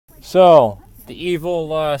So, the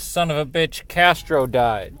evil son of a bitch Castro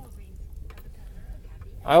died.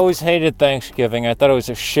 I always hated Thanksgiving. I thought it was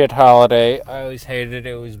a shit holiday. I always hated it.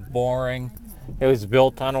 It was boring. It was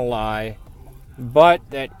built on a lie.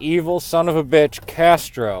 But that evil son of a bitch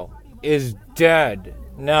Castro is dead.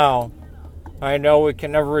 Now, I know we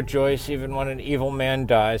can never rejoice even when an evil man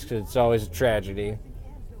dies because it's always a tragedy.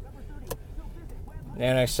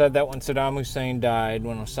 And I said that when Saddam Hussein died,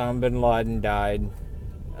 when Osama bin Laden died.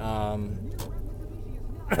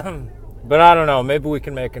 But I don't know. Maybe we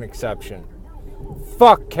can make an exception.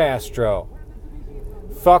 Fuck Castro.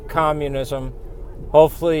 Fuck communism.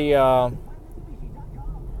 Hopefully,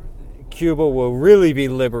 Cuba will really be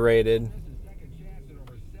liberated.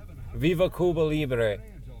 Viva Cuba Libre.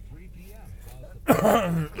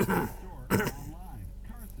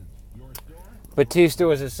 Batista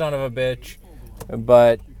was a son of a bitch,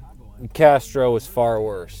 but Castro was far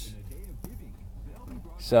worse.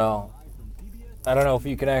 So, I don't know if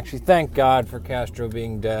you can actually thank God for Castro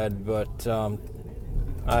being dead, but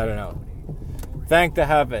I don't know. Thank the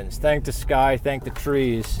heavens, thank the sky, thank the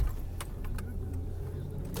trees,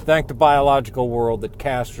 thank the biological world that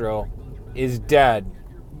Castro is dead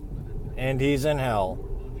and he's in hell.